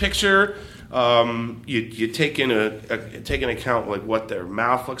look at the picture. You take into account like what their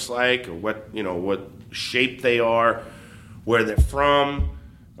mouth looks like, or what shape they are, where they're from,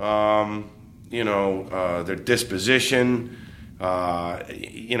 their disposition, what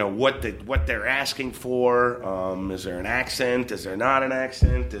they're asking for. Is there an accent? Is there not an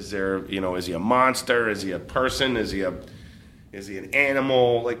accent? Is there is he a monster? Is he a person? Is he an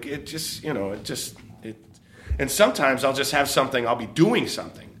animal? Like and sometimes I'll just have something. I'll be doing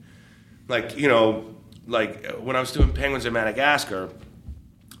something. Like when I was doing Penguins of Madagascar,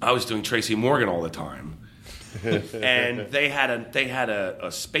 I was doing Tracy Morgan all the time, and they had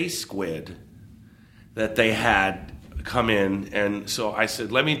a space squid that they had come in, and so I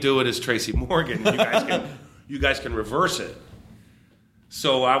said, let me do it as Tracy Morgan. You guys can reverse it.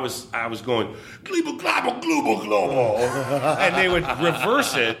 So I was going, global, global, global, global, and they would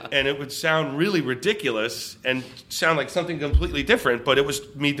reverse it, and it would sound really ridiculous and sound like something completely different, but it was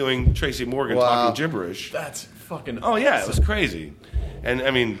me doing Tracy Morgan talking gibberish. That's fucking Oh yeah, it was crazy. And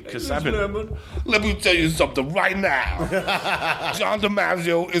I mean, because I've been... Let me tell you something right now. John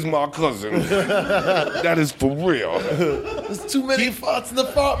DiMaggio is my cousin. That is for real. There's too many farts in the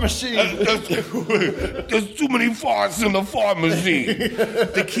fart machine. There's too many farts in the fart machine.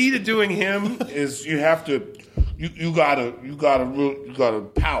 The key to doing him Is you have to, you gotta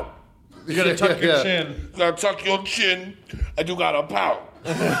pout. You gotta tuck your chin. You gotta tuck your chin, and you gotta pout.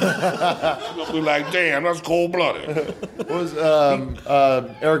 You'll be like, damn, that's cold-blooded. What was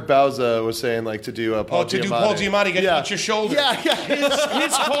Eric Bauza was saying, like, to do Paul Giamatti. to do Paul Giamatti, you got to eat your shoulder. Yeah.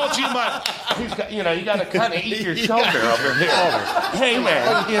 His Paul Giamatti. He's got, you got to kind of eat your shoulder over here. Hey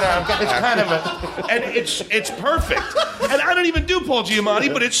man, it's kind of and it's perfect. And I don't even do Paul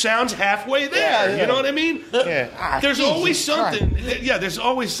Giamatti, but it sounds halfway there. Yeah. You know what I mean? Yeah. There's always something. Yeah, there's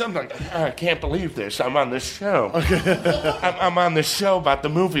always something. Like, I can't believe this. I'm on this show. I'm on this show about the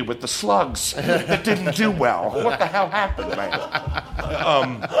movie with the slugs that didn't do well. What the hell happened, man?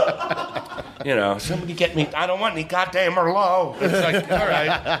 Somebody get me. I don't want any goddamn Merlot. It's like, all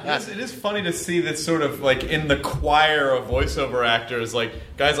right. It is funny to see this sort of like in the choir of voiceover actors, like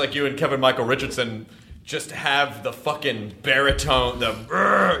guys like you and Kevin Michael Richardson just have the fucking baritone,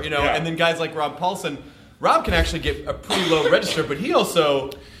 and then guys like Rob Paulson. Rob can actually get a pretty low register, but he gets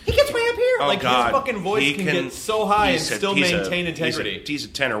way up here. Oh, His fucking voice can get so high and still maintain integrity. He's a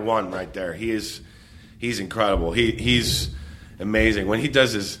tenor one right there. He's incredible. He's amazing when he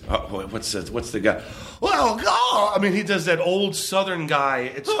does his. What's the guy? Well, God! I mean, he does that old Southern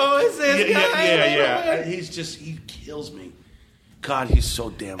guy. Is this guy? Yeah. He kills me. God, he's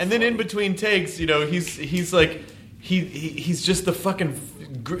so damn. And then in between takes, he's like he's just the fucking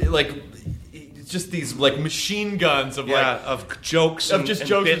like. Just these like machine guns of jokes and jokes.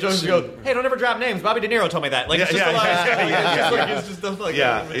 And go, hey, don't ever drop names. Bobby De Niro told me that. Like, it's just a lot. It's just stuff like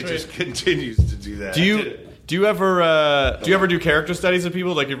that. It just continues to do that. Do you ever do character studies of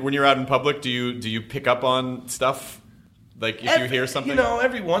people? Like when you're out in public, do you pick up on stuff? Like if you hear something,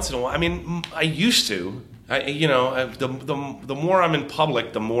 every once in a while. I mean, I used to. The more I'm in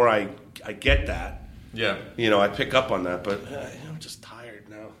public, the more I get that. Yeah. I pick up on that, but I'm just tired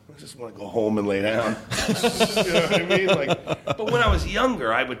now. I just want to go home and lay down. You know what I mean? But when I was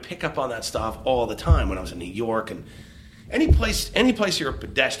younger, I would pick up on that stuff all the time. When I was in New York and any place you're a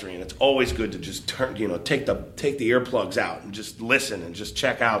pedestrian, it's always good to just turn, take the earplugs out and just listen and just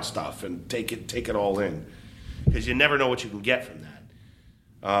check out stuff and take it all in, because you never know what you can get from that.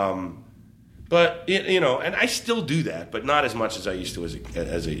 But and I still do that, but not as much as I used to as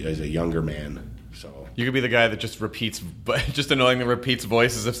a younger man. So you could be the guy that just annoyingly repeats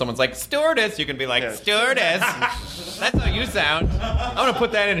voices. If someone's like stewardess, you can be like stewardess. That's how you sound. I'm gonna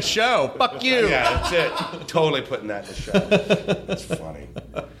put that in a show. Fuck you. Yeah, that's it. Totally putting that in a show. That's funny.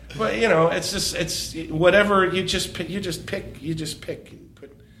 But it's whatever. You just pick.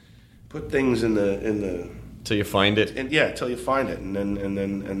 Put things in the till you find it. Till you find it,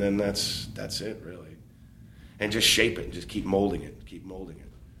 and then that's it really. And just shape it. Just keep molding it.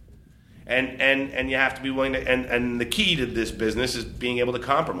 And you have to be willing to. And the key to this business is being able to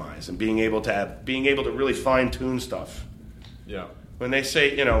compromise and being able to really fine tune stuff. Yeah. When they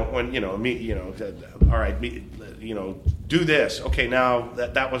say, all right, do this. Okay, now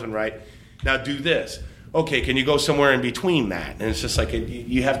that wasn't right. Now do this. Okay, can you go somewhere in between that? And it's just like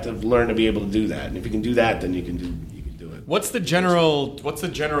you have to learn to be able to do that. And if you can do that, then you can do it. What's the general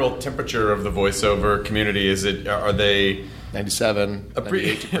temperature of the voiceover community? Are they 97,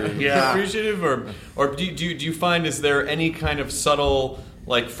 98 degrees. Yeah. Appreciative, or do you find, is there any kind of subtle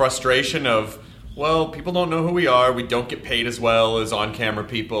like frustration of, well, people don't know who we are, we don't get paid as well as on camera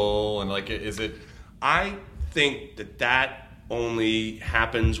people, and like, is it? I think that only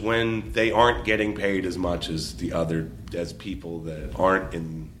happens when they aren't getting paid as much as as people that aren't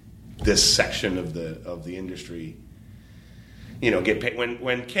in this section of the industry. Get paid.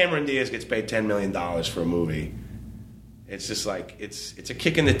 When Cameron Diaz gets paid $10 million for a movie, it's just like it's a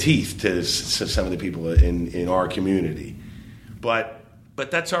kick in the teeth to some of the people in our community, but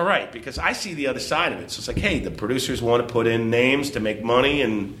that's all right, because I see the other side of it. So it's like, hey, the producers want to put in names to make money,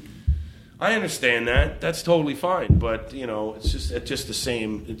 and I understand that. That's totally fine. But it's just the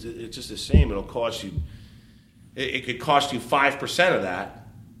same. It's just the same. It'll cost you. It could cost you 5% of that.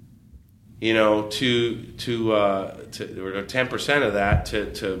 Or 10% of that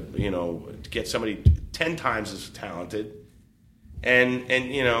to get somebody 10 times as talented. And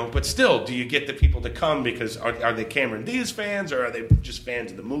but still, do you get the people to come because are they Cameron Diaz fans or are they just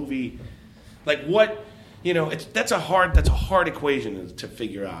fans of the movie? Like what, that's a hard equation to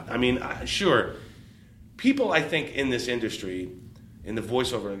figure out. I mean, sure, people I think in this industry, in the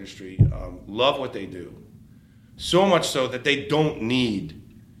voiceover industry, love what they do, so much so that they don't need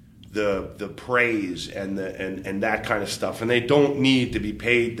the praise and that kind of stuff, and they don't need to be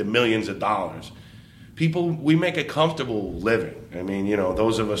paid the millions of dollars. We make a comfortable living. I mean,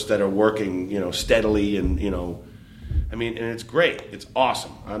 those of us that are working, steadily and, and it's great. It's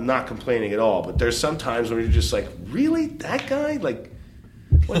awesome. I'm not complaining at all. But there's some times when you're just like, really? That guy? Like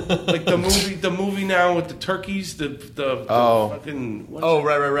the movie now with the turkeys, the fucking...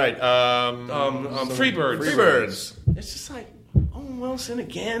 Right. Freebirds. It's just like, Owen Wilson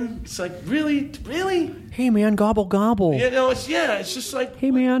again? It's like, really? Hey, man, gobble, gobble. It's just like...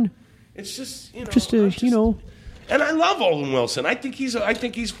 Hey, man. It's just, And I love Owen Wilson. I think he's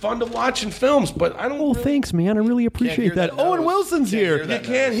fun to watch in films, but I don't. Oh, thanks, man. I really appreciate that. Owen Wilson's here. You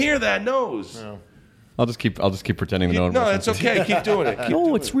can't hear that nose. No. I'll just keep pretending that Owen No, Wilson's it's okay. Keep doing it.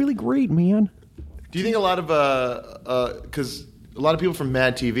 No, it's really great, man. Do you think a lot of because a lot of people from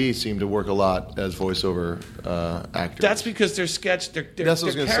Mad TV seem to work a lot as voiceover actors? That's because they're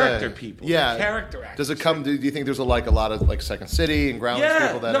character people. Yeah, they're character actors. Does it come? Do you think there's a lot of like Second City and Grounds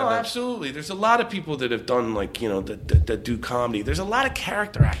people that? No, absolutely. There's a lot of people that have done that do comedy. There's a lot of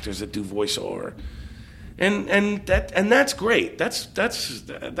character actors that do voiceover, and that's great.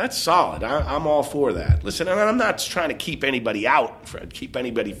 That's solid. I'm all for that. Listen, I'm not trying to keep anybody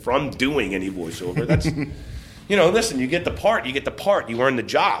from doing any voiceover. That's. Listen, you get the part, you earn the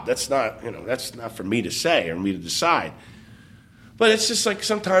job. That's not for me to say or me to decide. But it's just like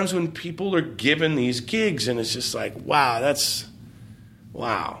sometimes when people are given these gigs and it's just like, wow,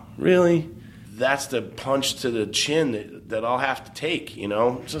 really? That's the punch to the chin that I'll have to take,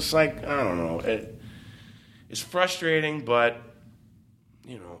 It's just like, I don't know. It's frustrating, but,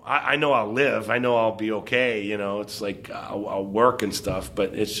 I know I'll live. I know I'll be okay, It's like I'll work and stuff,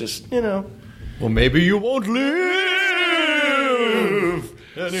 but it's just, Well, maybe you won't live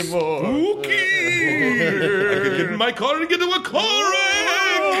anymore. Spooky! I could get in my car and get to a car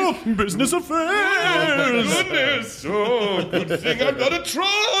wreck! Business affairs! Oh, goodness! Oh, good thing I've got a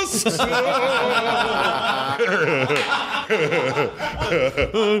trust!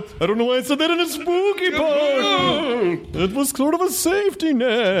 I don't know why I said that in a spooky part. It was sort of a safety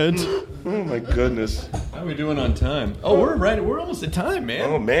net. Oh, my goodness. How are we doing on time? Oh, we're almost at time, man.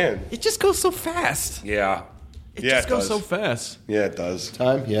 Oh, man. It just goes so fast. Yeah. It just goes so fast. Yeah, it does.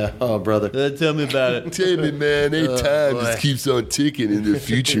 Time? Yeah. Oh, brother. Tell me about it. Tell me, man, time just keeps on ticking in the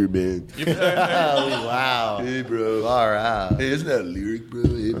future, man. Oh, wow. Hey, bro. All right. Hey, isn't that a lyric, bro?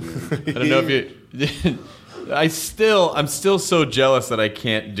 Hey, man. I don't know if you... I'm still so jealous that I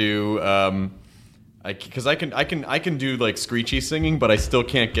can't do... Because I can do like screechy singing, but I still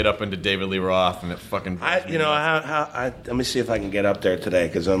can't get up into David Lee Roth, and it fucking. Let me see if I can get up there today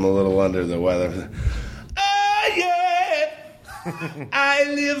because I'm a little under the weather. Oh yeah, I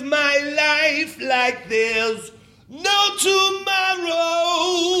live my life like there's no tomorrow.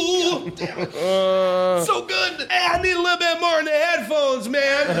 So good. Hey, I need a little bit more in the headphones,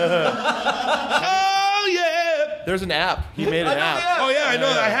 man. Oh yeah. There's an app. He made an app. Oh yeah, I know.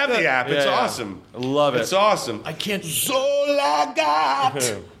 I have the app. It's awesome. I love it. It's awesome. I can't. So I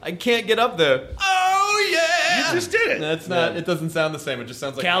got. I can't get up there. Oh yeah. You just did it. That's not. It doesn't sound the same. It just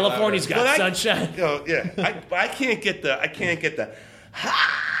sounds like California's got sunshine. I can't get the. I can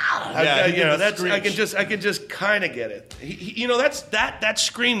just kind of get it. That's that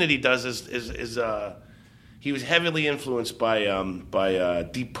scream that he does is he was heavily influenced by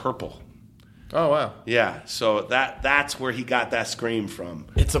Deep Purple. Oh wow. Yeah, so that's where he got that scream from.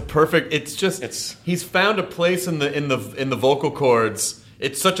 It's a perfect. He's found a place in the vocal cords.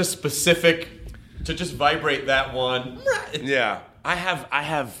 It's such a specific to just vibrate that one. Yeah, I have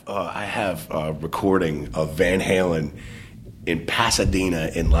a recording of Van Halen in Pasadena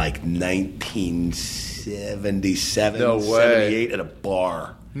in like 1977, No way. 78 at a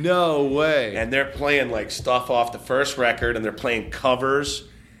bar. No way. And they're playing like stuff off the first record, and they're playing covers.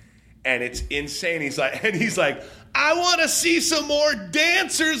 And it's insane. He's like, I want to see some more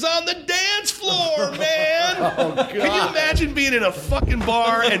dancers on the dance floor, man. Oh, God. Can you imagine being in a fucking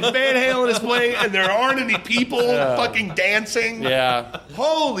bar and Van Halen is playing and there aren't any people fucking dancing? Yeah.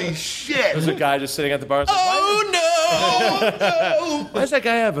 Holy shit. There's a guy just sitting at the bar. Oh, no. Why does that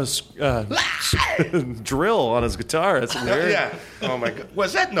guy have a drill on his guitar? That's weird. Yeah. Oh, my God.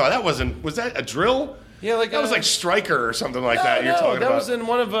 Was that a drill? Yeah, like that was like Stryker or something like that. You're talking that about. was in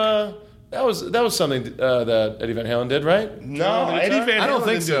one of That was something that Eddie Van Halen did, right? No, Eddie Van Halen. I don't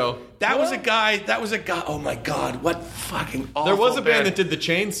think didn't so. do it. That was a guy. Oh my God! What fucking awful. There was a band that did the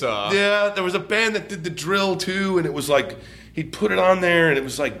chainsaw. Yeah, there was a band that did the drill too, and it was like he'd put it on there, and it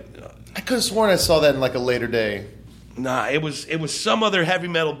was like. I could have sworn I saw that in like a later day. Nah, it was some other heavy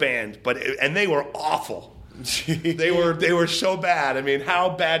metal band, and they were awful. They were so bad. I mean, how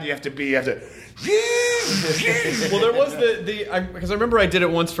bad do you have to be? You have to. Well, there was because I remember I did it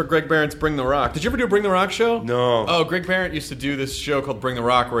once for Greg Barrett's Bring the Rock. Did you ever do a Bring the Rock show? No. Oh, Greg Barrett used to do this show called Bring the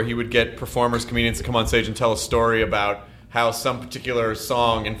Rock where he would get performers, comedians to come on stage and tell a story about how some particular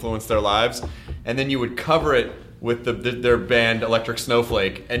song influenced their lives. And then you would cover it with their band Electric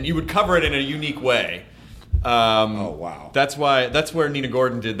Snowflake. And you would cover it in a unique way. Oh, wow. That's where Nina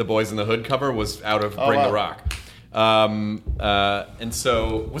Gordon did the Boys in the Hood cover, was out of Bring the Rock. And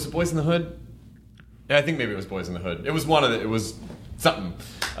so, was it Boys in the Hood? Yeah, I think maybe it was Boys in the Hood. It was it was something.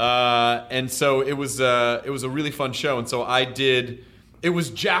 And so it was a really fun show. And so I did. It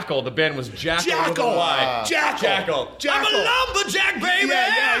was Jackal. The band was Jackal. Jackal. Jackal. I'm a lumberjack, baby.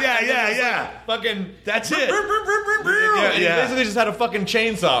 Yeah. Fucking. That's it. And he basically just had a fucking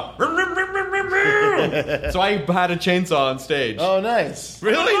chainsaw. So I had a chainsaw on stage. Oh, nice.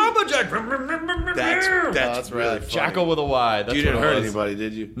 Really? I'm a lumberjack. That's really funny. Jackal with a Y. That's You didn't what it hurt was. anybody,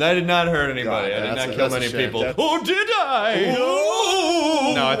 did you? I did not hurt anybody. God, I did that's not a- kill that's a many shame. people. That's- Oh, did I?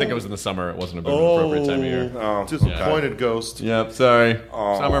 Oh. No, I think it was in the summer. It wasn't an appropriate time of year. Oh, Disappointed ghost. Yep, sorry.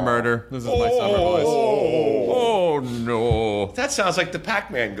 Summer murder. This is my summer voice. Oh, no. That sounds like the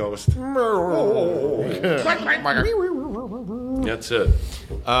Pac-Man ghost. That's it.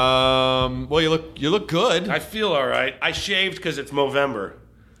 Well, you look good. I feel all right. I shaved because it's Movember.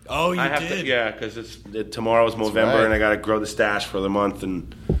 Oh, I have to, yeah, because tomorrow's Movember, right. and I got to grow the stash for the month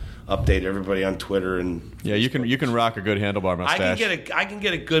and update everybody on Twitter and. Yeah, you can rock a good handlebar mustache. I can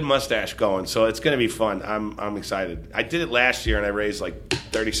get a good mustache going, so it's going to be fun. I'm excited. I did it last year, and I raised like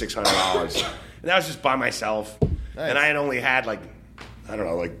 $3,600, and that was just by myself. Nice. And I had only had like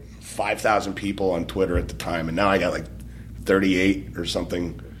 5,000 people on Twitter at the time, and now I got like 38 or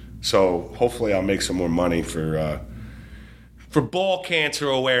something. So hopefully, I'll make some more money for ball cancer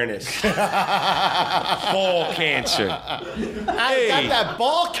awareness. Ball cancer. I got that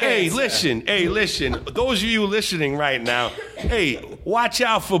ball cancer. Hey, listen. Those of you listening right now, hey, watch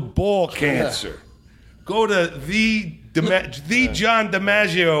out for ball cancer. Go to the John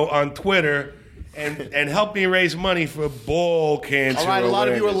DiMaggio on Twitter and help me raise money for ball cancer. All right, a lot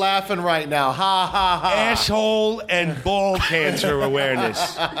of you are awareness. laughing right now. Ha, ha, ha. Asshole and ball cancer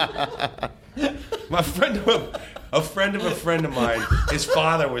awareness. A friend of a friend of mine, his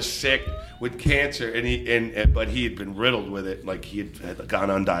father was sick with cancer, but he had been riddled with it, like he had gone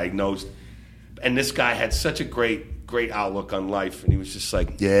undiagnosed. And this guy had such a great outlook on life, and he was just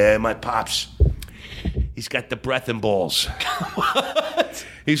like, "Yeah, my pops, he's got the breath and balls." What?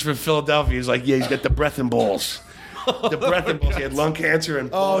 He's from Philadelphia. He's like, "Yeah, he's got the breath and balls." The breath and balls. He had lung cancer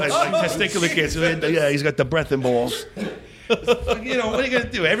and testicular cancer. Yeah, he's got the breath and balls. You know, what are you going to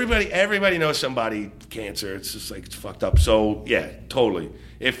do? Everybody knows somebody cancer. It's just like, it's fucked up. So, yeah, totally.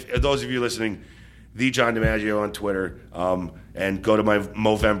 If those of you listening, the John DiMaggio on Twitter, and go to my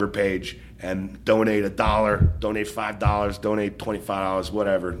Movember page and donate $1, donate $5, donate $25,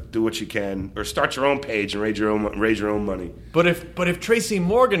 whatever. Do what you can, or start your own page and raise your own money. But if Tracy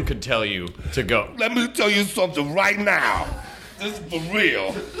Morgan could tell you to go, Let me tell you something right now. This is for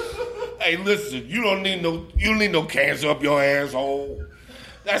real. Hey, listen, you don't need no cancer up your asshole.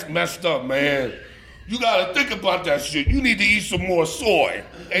 That's messed up, man. You gotta think about that shit. You need to eat some more soy.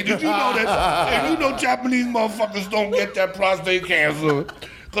 Hey, did you know that? Hey, you know Japanese motherfuckers don't get that prostate cancer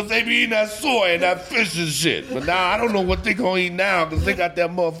because they be eating that soy and that fish and shit. But now I don't know what they gonna eat now because they got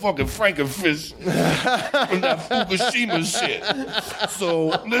that motherfucking Frankenfish and that Fukushima shit. So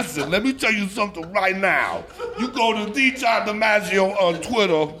listen, let me tell you something right now. You go to the John DiMaggio on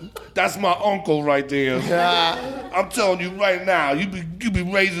Twitter. That's my uncle right there. I'm telling you right now, you be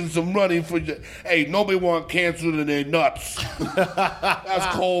raising some money for your. Hey, nobody want cancer in their nuts.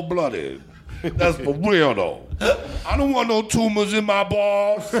 That's cold blooded. That's for real though. I don't want no tumors in my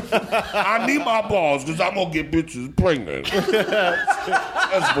balls. I need my balls because I'm gonna get bitches pregnant.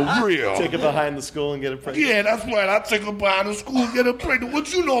 That's for real. Take it behind the school and get it pregnant. Yeah, that's right. I take her behind the school and get her pregnant.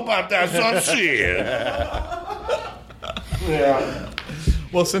 What you know about that, son? Shit. Yeah.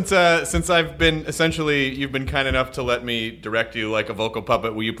 well, since I've been you've been kind enough to let me direct you like a vocal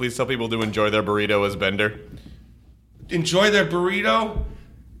puppet, will you please tell people to enjoy their burrito as Bender? Enjoy their burrito.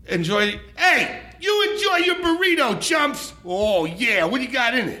 Hey, you enjoy your burrito, chumps. Oh, yeah. What do you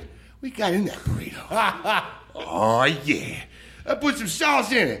got in it? What you got in that burrito? Oh, yeah. And put some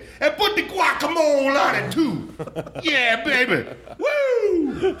sauce in it. And put the guacamole on it, too. Yeah, baby.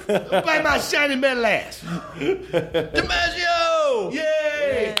 Woo! Bite my shiny metal ass. DiMaggio!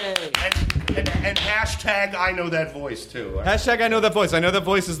 Yay! And hashtag I know that voice, too. Hashtag I know that voice. I know that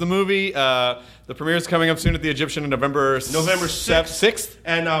voice is the movie. The premiere is coming up soon at the Egyptian on November 6th.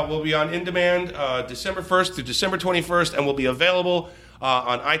 And we'll be on In Demand December 1st through December 21st, and will be available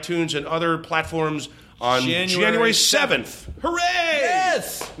on iTunes and other platforms on January 7th. Hooray!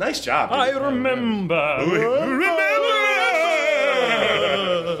 Yes! Nice job. Dude. I remember.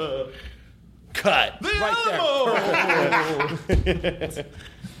 Cut. Right there.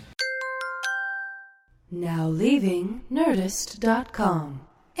 Now leaving Nerdist.com.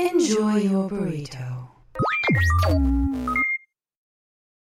 Enjoy your burrito.